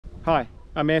Hi,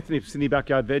 I'm Anthony from Sydney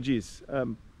Backyard Veggies.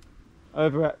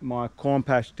 Over at my corn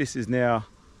patch, this is now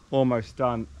almost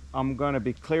done. I'm going to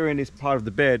be clearing this part of the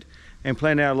bed and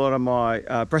planting out a lot of my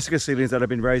brassica seedlings that I've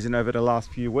been raising over the last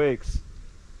few weeks.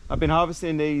 I've been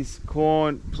harvesting these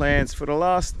corn plants for the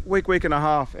last week and a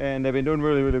half, and they've been doing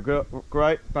really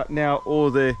great, but now all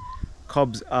the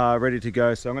cobs are ready to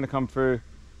go. So I'm going to come through,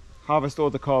 harvest all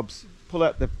the cobs, pull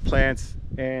out the plants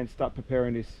and start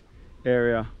preparing this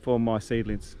area for my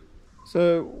seedlings.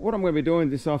 So what I'm going to be doing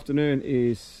this afternoon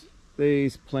is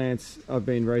these plants, I've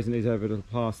been raising these over the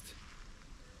past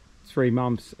 3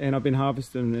 months, and I've been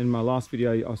harvesting. In my last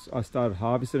video I started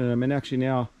harvesting them, and actually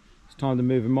now it's time to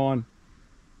move them on.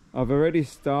 I've already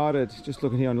started, just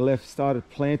looking here on the left, started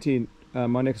planting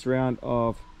my next round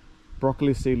of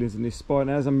broccoli seedlings in this spot,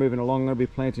 and as I'm moving along I'm going to be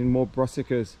planting more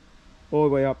brassicas all the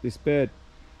way up this bed.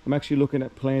 I'm actually looking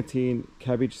at planting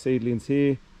cabbage seedlings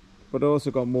here, but I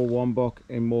also got more wombok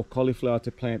and more cauliflower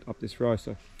to plant up this row.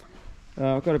 So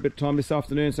I've got a bit of time this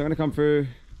afternoon, so I'm going to come through,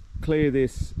 clear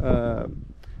this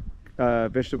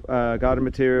vegetable garden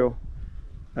material,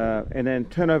 and then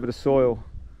turn over the soil,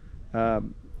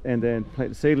 and then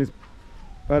plant the seedlings.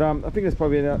 But I think it's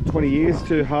probably about 20 years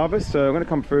to harvest, so I'm going to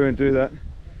come through and do that,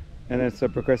 and then so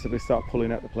progressively start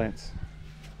pulling out the plants.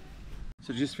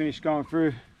 So just finished going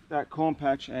through that corn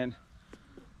patch and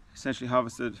essentially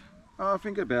harvested, I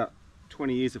think, about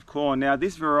 20 years of corn. Now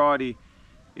this variety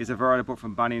is a variety I bought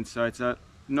from Bunnings, so it's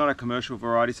not a commercial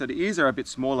variety, so the ears are a bit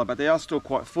smaller, but they are still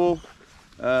quite full.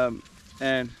 And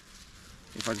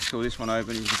if I just pull this one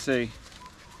open, you can see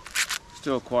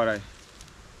still quite a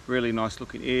really nice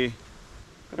looking ear. I'm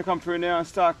going to come through now and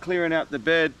start clearing out the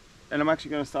bed, and I'm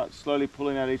actually going to start slowly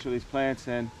pulling out each of these plants,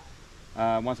 and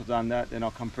once I've done that, then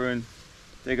I'll come through and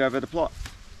dig over the plot.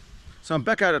 So I'm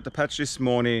back out at the patch this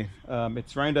morning.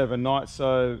 It's rained overnight,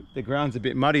 so the ground's a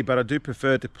bit muddy, but I do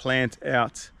prefer to plant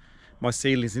out my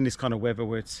seedlings in this kind of weather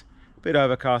where it's a bit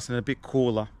overcast and a bit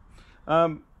cooler.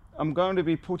 I'm going to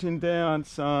be putting down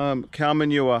some cow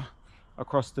manure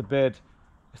across the bed,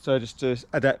 so just to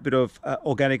add that bit of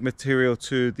organic material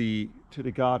to the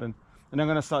garden. And I'm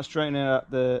going to start straightening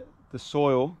out the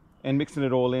soil and mixing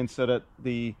it all in so that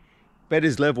the bed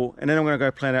is level, and then I'm going to go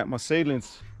plant out my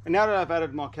seedlings. And now that I've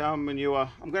added my cow manure,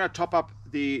 I'm going to top up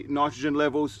the nitrogen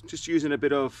levels just using a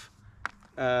bit of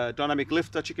dynamic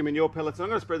lifter chicken manure pellets. I'm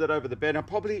going to spread that over the bed. I'll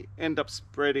probably end up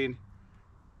spreading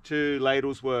 2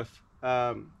 ladles worth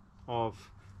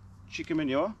of chicken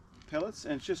manure pellets,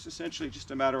 and it's just essentially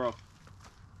just a matter of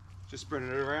just spreading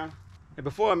it around. And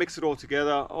before I mix it all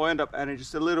together, I'll end up adding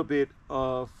just a little bit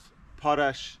of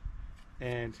potash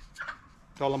and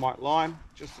dolomite lime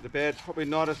just to the bed. Probably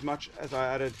not as much as I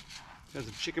added in terms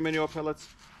of chicken manure pellets.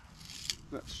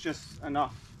 That's just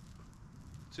enough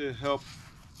to help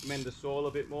mend the soil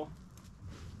a bit more.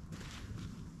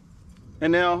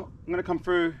 And now I'm going to come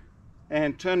through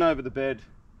and turn over the bed,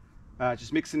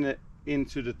 just mixing it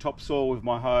into the topsoil with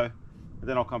my hoe, and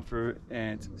then I'll come through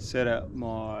and set out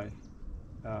my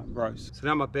rows. So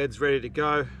now my bed's ready to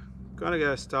go. I'm going to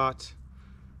go start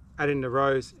adding the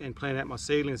rows and plant out my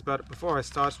seedlings. But before I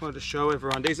start, I just wanted to show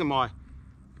everyone, these are my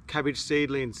cabbage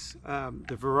seedlings.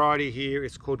 The variety here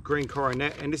is called Green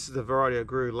Coronet, and this is the variety I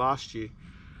grew last year.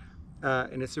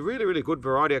 And it's a really good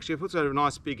variety. Actually, it puts a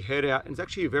nice big head out, and it's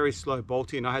actually very slow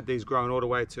bolting. I had these growing all the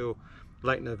way till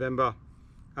late November.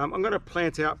 I'm going to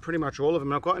plant out pretty much all of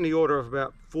them. I've got in the order of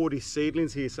about 40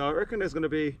 seedlings here, so I reckon there's going to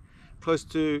be close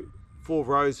to 4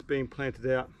 rows being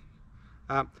planted out.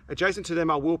 Adjacent to them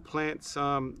I will plant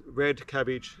some red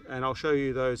cabbage, and I'll show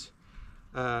you those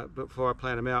before I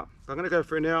plant them out. But I'm going to go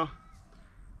through now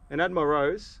and add my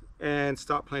rows and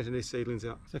start planting these seedlings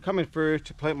out. So coming through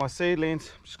to plant my seedlings,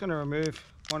 I'm just going to remove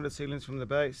one of the seedlings from the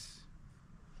base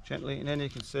gently, and then you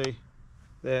can see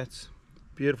that's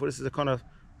beautiful. This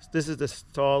is the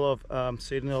style of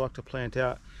seedling I like to plant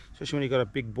out, especially when you've got a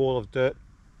big ball of dirt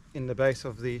in the base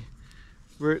of the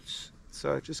roots.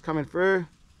 So just coming through,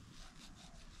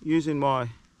 using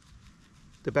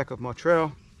the back of my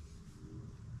trowel,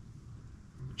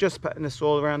 just patting the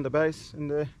soil around the base,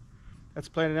 and that's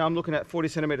planted. Now I'm looking at 40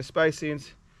 centimeter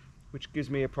spacings, which gives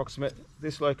me approximate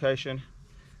this location.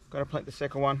 I'm going to plant the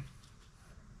second one,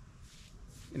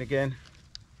 and again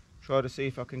try to see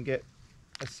if I can get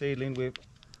a seedling with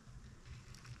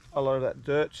a lot of that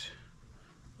dirt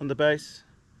on the base,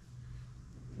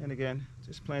 and again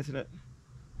just planting it,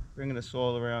 bringing the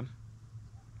soil around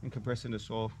and compressing the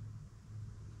soil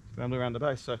firmly around the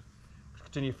base. So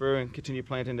continue through and continue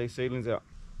planting these seedlings out.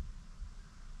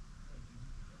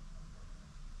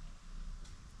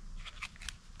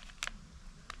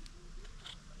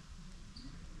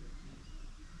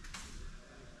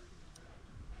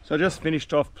 So I just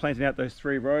finished off planting out those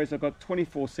 3 rows. I've got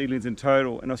 24 seedlings in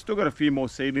total, and I've still got a few more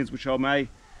seedlings which I may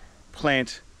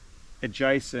plant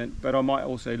adjacent, but I might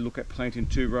also look at planting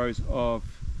 2 rows of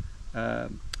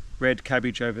red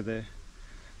cabbage over there.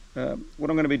 What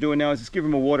I'm going to be doing now is just give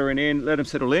them a watering in, let them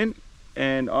settle in,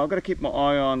 and I've got to keep my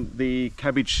eye on the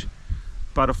cabbage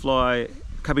butterfly,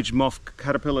 cabbage moth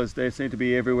caterpillars. They seem to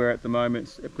be everywhere at the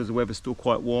moment because the weather's still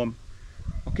quite warm.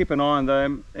 I'll keep an eye on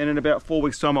them, and in about 4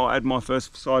 weeks time I'll add my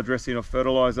first side dressing of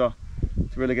fertiliser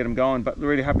to really get them going. But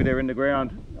really happy they're in the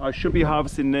ground. I should be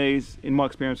harvesting these, in my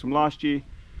experience from last year,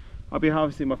 I'll be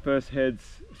harvesting my first heads,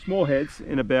 small heads,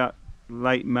 in about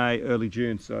late May, early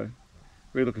June, so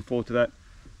really looking forward to that.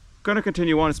 Going to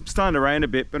continue on. It's starting to rain a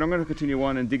bit, but I'm going to continue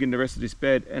on and dig in the rest of this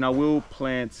bed, and I will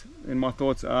plant, and my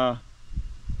thoughts are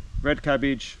red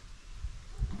cabbage,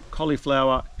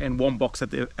 cauliflower, and one box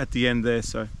at the end there.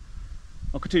 So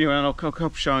I'll continue on. I'll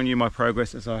keep showing you my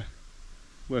progress as I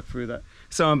work through that.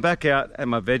 So I'm back out at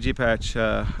my veggie patch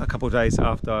a couple of days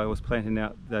after I was planting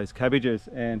out those cabbages,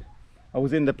 and I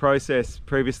was in the process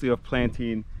previously of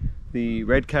planting the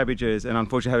red cabbages, and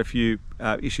unfortunately had a few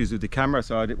issues with the camera,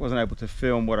 so I wasn't able to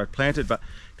film what I'd planted. But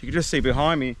if you could just see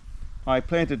behind me, I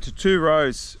planted 2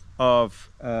 rows of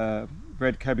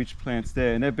red cabbage plants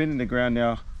there, and they've been in the ground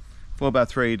now for about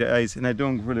 3 days, and they're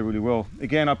doing really well.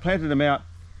 Again, I planted them out,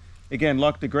 again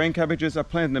like the green cabbages, I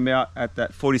planted them out at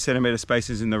that 40 centimeter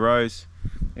spaces in the rows,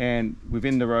 and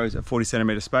within the rows at 40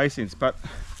 centimeter spacings. But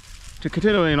to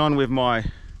continuing on with my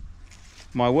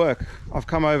work, I've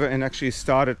come over and actually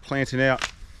started planting out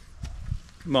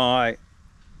my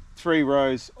 3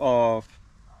 rows of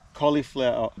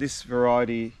cauliflower. This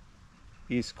variety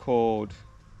is called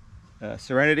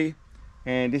Serenity,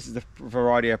 and this is the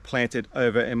variety I planted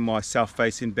over in my south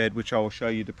facing bed, which I will show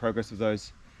you the progress of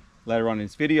those later on in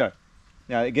this video.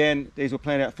 Now again, these were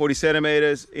planted out 40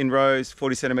 centimeters in rows,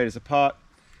 40 centimeters apart,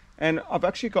 and I've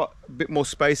actually got a bit more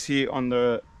space here on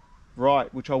the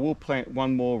right, which I will plant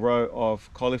 1 more row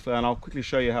of cauliflower, and I'll quickly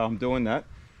show you how I'm doing that.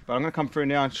 But I'm going to come through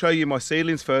now and show you my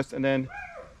seedlings first, and then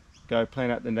go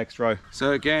plant out the next row.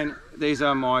 So again, these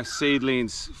are my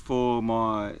seedlings for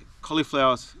my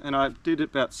cauliflowers, and I did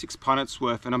about 6 punnets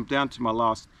worth, and I'm down to my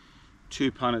last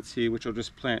 2 punnets here, which I'll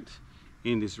just plant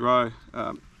in this row.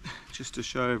 Just to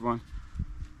show everyone,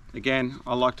 again,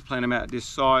 I like to plant them out at this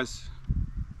size.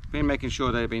 Been making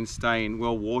sure they've been staying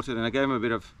well watered, and I gave them a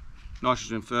bit of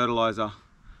nitrogen fertiliser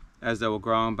as they were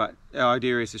growing, but our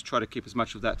idea is just try to keep as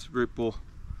much of that root ball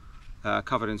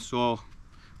covered in soil.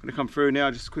 I'm going to come through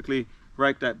now, just quickly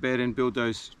rake that bed and build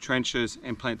those trenches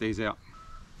and plant these out.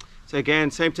 So again,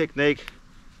 same technique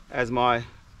as my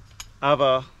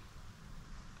other,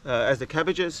 as the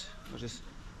cabbages. I'll just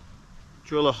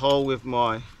drill a hole with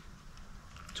my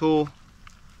tool,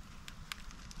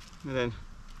 and then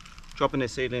dropping the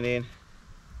seedling in,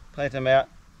 plant them out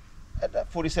at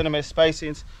that 40 centimeter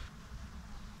spacings,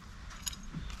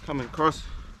 coming across.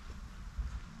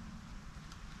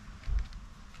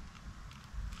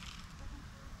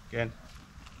 Again,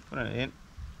 putting it in.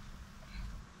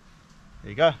 There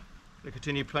you go. We'll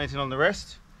continue planting on the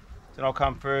rest. Then I'll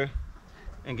come through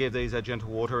and give these a gentle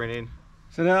watering in.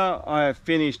 So now I have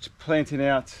finished planting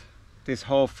out this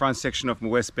whole front section of my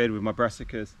west bed with my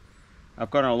brassicas. I've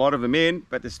gotten a lot of them in,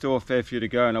 but there's still a fair few to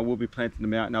go, and I will be planting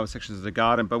them out in other sections of the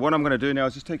garden. But what I'm going to do now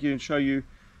is just take you and show you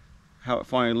how it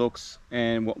finally looks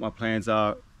and what my plans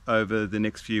are over the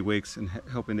next few weeks and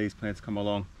helping these plants come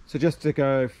along. So just to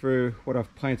go through what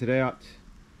I've planted out,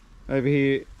 over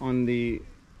here on the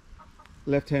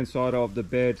left hand side of the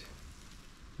bed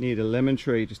near the lemon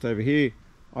tree, just over here,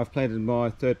 I've planted my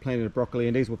 3rd planting of broccoli,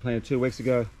 and these were planted 2 weeks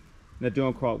ago, and they're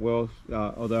doing quite well,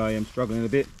 although I am struggling a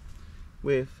bit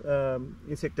with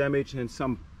insect damage, and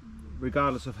some,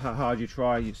 regardless of how hard you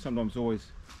try, you sometimes always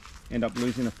end up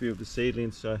losing a few of the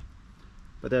seedlings. So,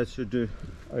 but that should do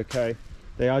okay.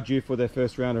 They are due for their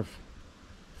first round of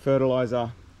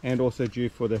fertiliser and also due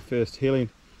for their first healing,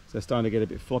 so they're starting to get a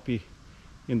bit floppy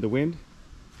in the wind,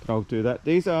 but I'll do that.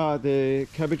 These are the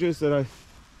cabbages that I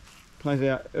planted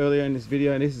out earlier in this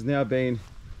video, and this has now been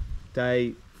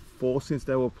day 4 since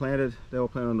they were planted. They were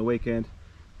planted on the weekend,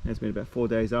 and it's been about 4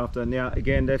 days after. Now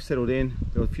again, they've settled in.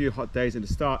 There were a few hot days at the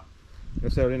start.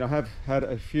 They've settled in. I have had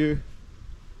a few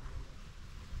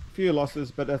losses,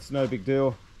 but that's no big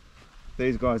deal.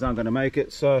 These guys aren't going to make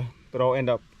it, so, but I'll end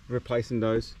up replacing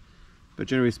those. But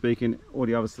generally speaking, all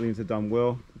the other seedlings have done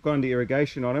well. I've gone into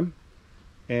irrigation on them,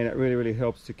 and it really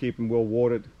helps to keep them well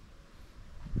watered.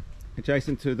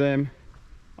 Adjacent to them,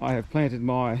 I have planted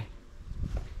my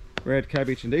red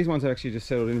cabbage, and these ones have actually just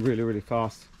settled in really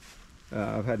fast.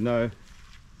 I've had no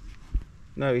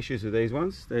issues with these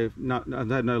ones. I've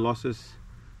had no losses.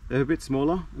 they're a bit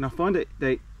smaller, and I find that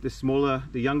the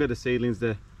younger the seedlings,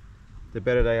 the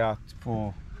better they are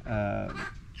for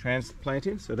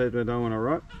transplanting, so they don't want to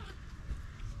rot.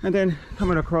 And then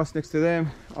coming across next to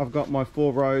them, I've got my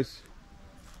 4 rows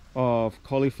of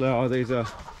cauliflower. These are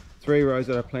 3 rows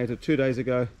that I planted 2 days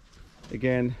ago.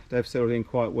 Again, they've settled in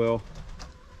quite well,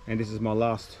 and this is my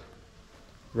last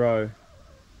row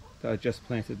that I just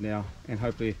planted now, and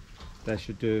hopefully they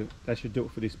should do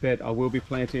it for this bed. I will be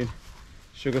planting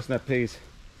sugar snap peas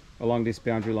along this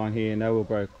boundary line here, and they will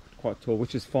grow quite tall,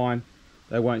 which is fine.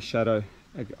 They won't shadow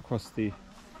across the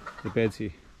beds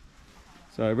here.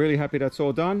 So really happy that's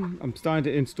all done. I'm starting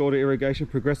to install the irrigation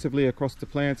progressively across the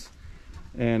plants,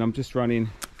 and I'm just running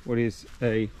what is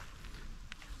a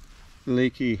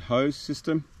leaky hose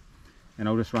system, and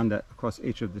I'll just run that across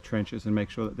each of the trenches and make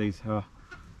sure that these are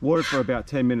watered for about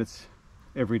 10 minutes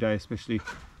every day, especially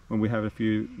when we have a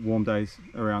few warm days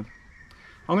around.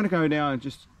 I'm going to go now and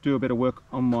just do a bit of work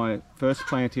on my first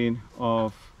planting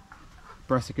of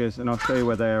brassicas, and I'll show you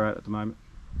where they are at the moment.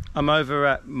 I'm over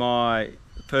at my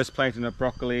first planting of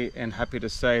broccoli, and happy to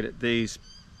say that these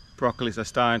broccolis are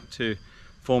starting to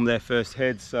form their first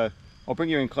heads. So I'll bring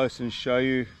you in close and show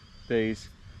you these.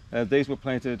 These were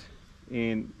planted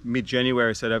in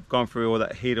mid-January, so they've gone through all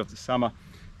that heat of the summer.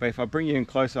 But if I bring you in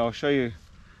closer, I'll show you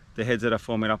the heads that are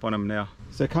forming up on them now.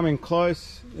 So coming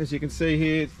close, as you can see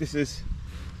here, this is,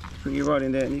 bring you right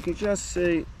in there, and you can just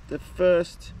see the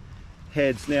first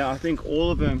heads. Now I think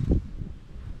all of them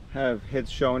have heads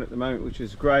showing at the moment, which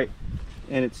is great,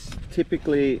 and it's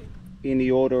typically in the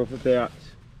order of about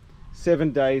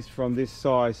 7 days from this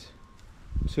size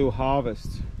to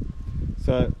harvest.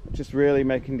 So just really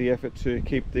making the effort to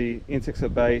keep the insects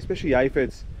at bay, especially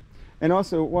aphids. And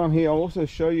also while I'm here, I'll also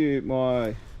show you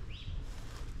my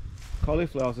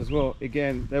cauliflowers as well.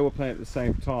 Again, they were planted at the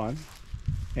same time,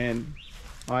 and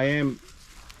I am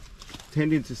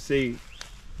tending to see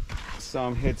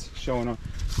some heads showing on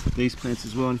these plants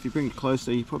as well. And if you bring it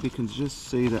closer, you probably can just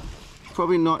see that it's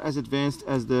probably not as advanced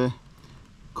as the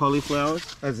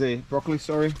cauliflowers, as the broccoli,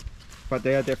 sorry, but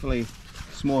they are definitely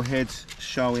small heads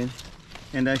showing,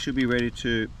 and they should be ready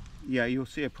to, yeah, you'll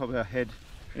see probably a head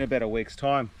in about a week's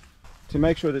time. To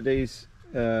make sure that these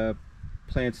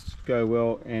plants go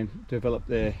well and develop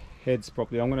their heads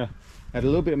properly, I'm going to add a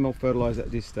little bit more fertiliser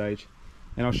at this stage,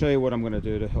 and I'll show you what I'm going to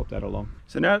do to help that along.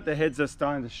 So now that the heads are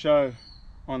starting to show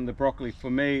on the broccoli, for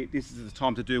me this is the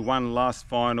time to do one last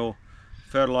final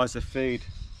fertiliser feed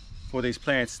for these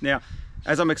plants. Now,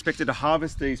 as I'm expected to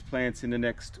harvest these plants in the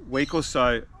next week or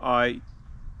so, I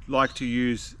like to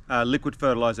use liquid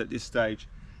fertiliser at this stage,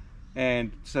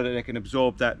 and so that they can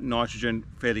absorb that nitrogen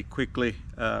fairly quickly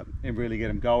and really get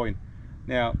them going.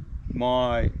 Now,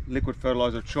 my liquid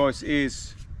fertiliser of choice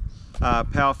is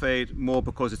Power Feed, more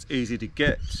because it's easy to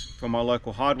get from my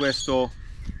local hardware store,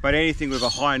 but anything with a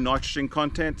high nitrogen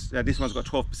content, now this one's got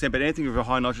 12%, but anything with a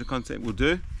high nitrogen content will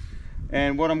do.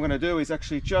 And what I'm going to do is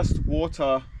actually just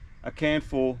water a can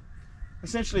full,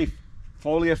 essentially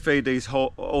foliar feed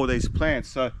all these plants.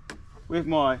 So with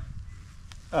my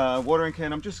watering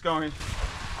can, I'm just going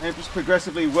and just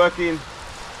progressively working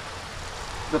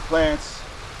the plants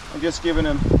and just giving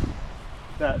them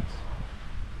that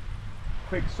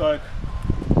quick soak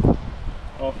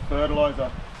of fertilizer.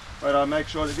 But I make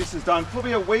sure that this is done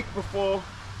probably a week before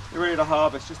you're ready to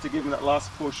harvest, just to give them that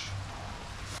last push.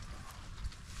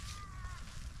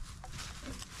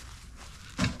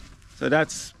 So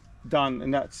that's done,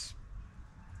 and that's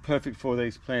perfect for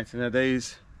these plants. And now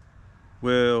these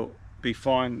will be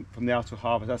fine from now to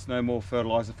harvest. That's no more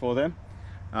fertilizer for them.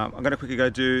 I'm going to quickly go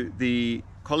do the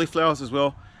cauliflowers as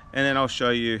well, and then I'll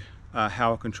show you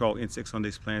how I control insects on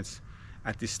these plants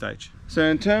at this stage. So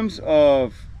in terms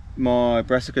of my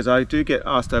brassicas, I do get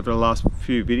asked over the last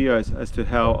few videos as to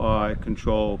how I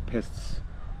control pests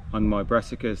on my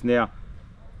brassicas. Now,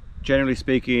 generally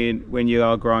speaking, when you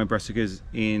are growing brassicas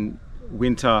in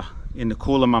winter, in the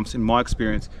cooler months, in my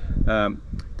experience,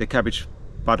 the cabbage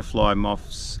butterfly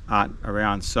moths aren't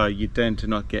around, so you tend to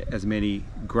not get as many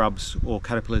grubs or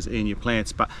caterpillars in your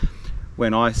plants. But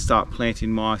when I start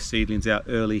planting my seedlings out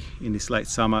early in this late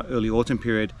summer, early autumn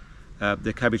period,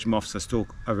 the cabbage moths are still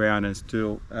around and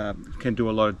still can do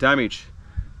a lot of damage.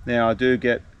 Now, I do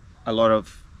get a lot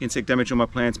of insect damage on my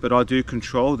plants, but I do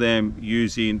control them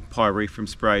using pyrethrum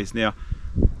sprays. Now,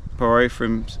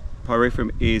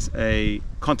 pyrethrum is a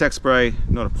contact spray,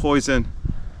 not a poison,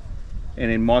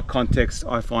 and in my context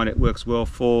I find it works well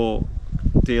for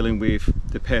dealing with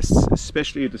the pests,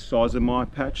 especially the size of my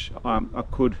patch. I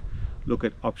could look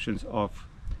at options of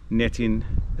netting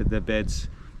the beds,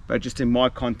 but just in my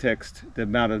context, the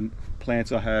amount of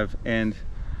plants I have and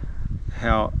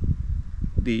how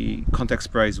the contact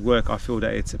sprays work, I feel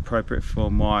that it's appropriate for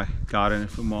my garden and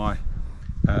for my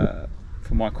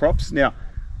crops. Now,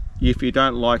 if you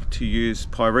don't like to use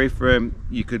pyrethrum,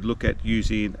 you could look at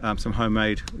using some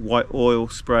homemade white oil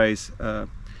sprays.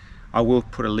 I will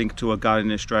put a link to a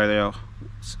Garden in Australia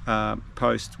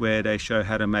post where they show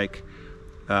how to make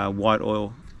white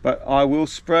oil. But I will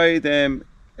spray them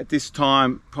at this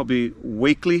time probably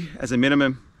weekly as a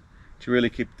minimum to really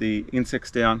keep the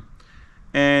insects down.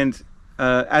 And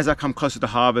as I come closer to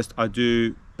harvest, I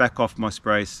do back off my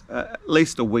sprays at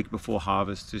least a week before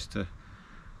harvest, just to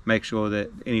make sure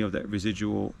that any of that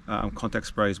residual contact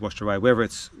spray is washed away, whether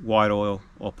it's white oil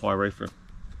or pyrethrum.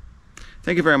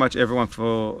 Thank you very much everyone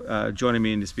for joining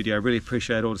me in this video. I really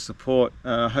appreciate all the support.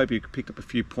 I hope you picked up a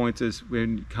few pointers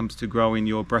when it comes to growing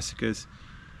your brassicas,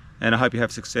 and I hope you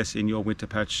have success in your winter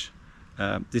patch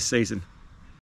this season.